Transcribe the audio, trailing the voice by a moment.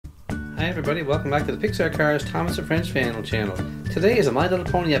Hi everybody, welcome back to the Pixar Cars Thomas and Friends fan channel. Today is a My Little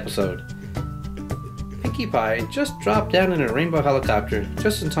Pony episode. Pinkie Pie just dropped down in a rainbow helicopter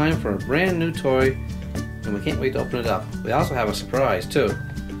just in time for a brand new toy, and we can't wait to open it up. We also have a surprise too.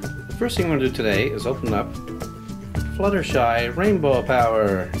 The first thing we're going to do today is open up Fluttershy Rainbow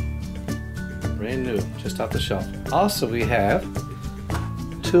Power. Brand new, just off the shelf. Also we have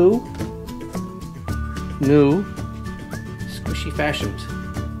two new Squishy Fashems.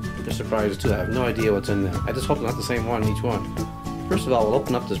 They're surprises too. I have no idea what's in them. I just hope they're not the same one, each one. First of all, we'll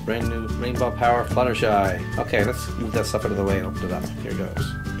open up this brand new Rainbow Power Fluttershy. Okay, let's move that stuff out of the way and open it up. Here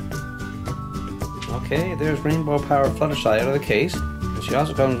goes. Okay, there's Rainbow Power Fluttershy out of the case. And she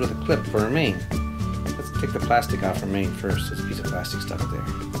also comes with a clip for her mane. Let's take the plastic off her mane first. There's a piece of plastic stuck there.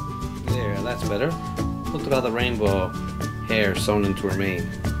 There, that's better. Look at all the rainbow hair sewn into her mane.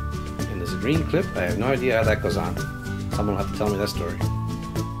 And there's a green clip. I have no idea how that goes on. Someone will have to tell me that story.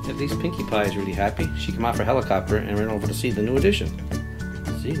 At least Pinkie Pie is really happy. She came off her helicopter and ran over to see the new edition.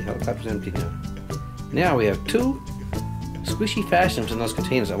 See, the helicopter's empty now. Now we have two Squishy Fashems in those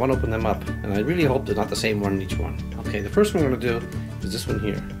containers. I want to open them up, and I really hope they're not the same one in each one. Okay, the first one we're going to do is this one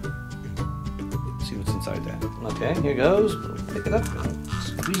here. Let's see what's inside that. Okay, here goes. Pick it up and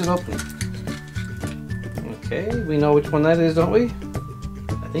squeeze it open. Okay, we know which one that is, don't we?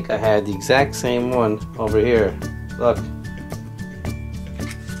 I think I had the exact same one over here. Look.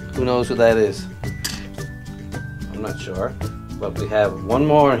 Who knows who that is? I'm not sure. But we have one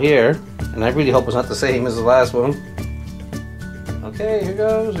more here, and I really hope it's not the same as the last one. Okay, here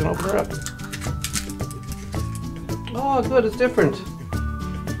goes. I'm gonna open her up. Oh, good, it's different.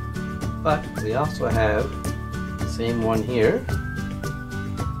 But we also have the same one here.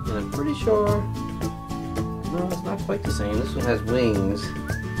 And I'm pretty sure... No, it's not quite the same. This one has wings,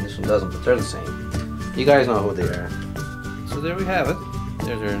 and this one doesn't, but they're the same. You guys know who they are. So there we have it.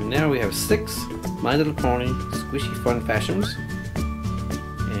 Now we have 6 My Little Pony Squishy Fun Fashems,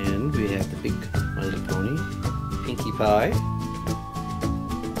 and we have the big My Little Pony Pinkie Pie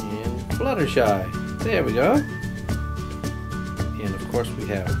and Fluttershy. There we go. And of course we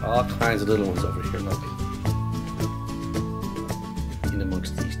have all kinds of little ones over here. Look, in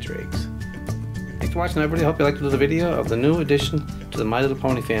amongst the Easter eggs. Thanks for watching, everybody. Hope you liked the little video of the new addition to the My Little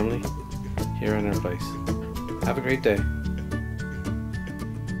Pony family here on our place. Have a great day.